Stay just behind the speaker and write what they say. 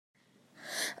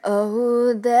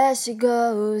Oh, there she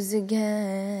goes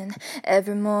again.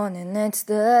 Every morning it's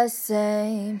the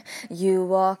same. You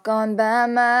walk on by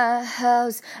my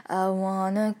house, I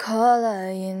wanna call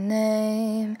her your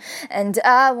name. And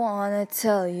I wanna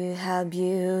tell you how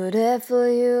beautiful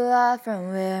you are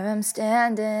from where I'm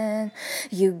standing.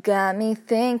 You got me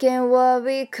thinking what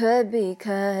we could be,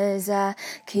 'cause I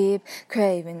keep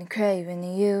craving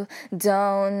you.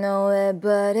 Don't know it,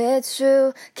 but it's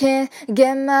true. Can't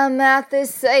get my mouth to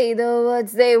say the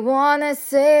words they wanna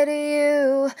say to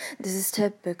you. This is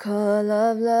typical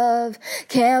of love.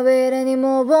 Can't wait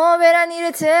anymore, won't wait. I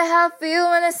need to tell how I feel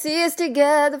when I see us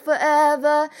together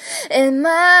forever. In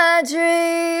my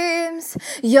dreams,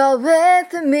 you're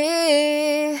with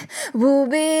me. We'll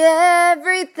be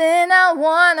everything I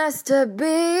want us to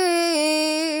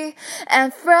be.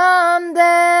 And from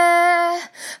there,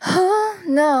 who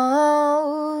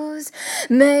knows?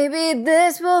 Maybe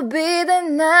this will be the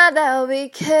night that we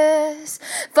kiss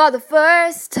for the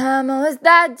first time. Or is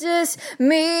that just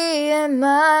me and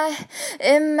my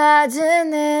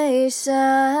imagination?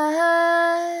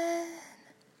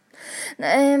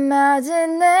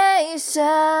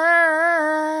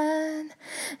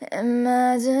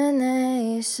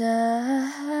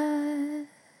 Imagination.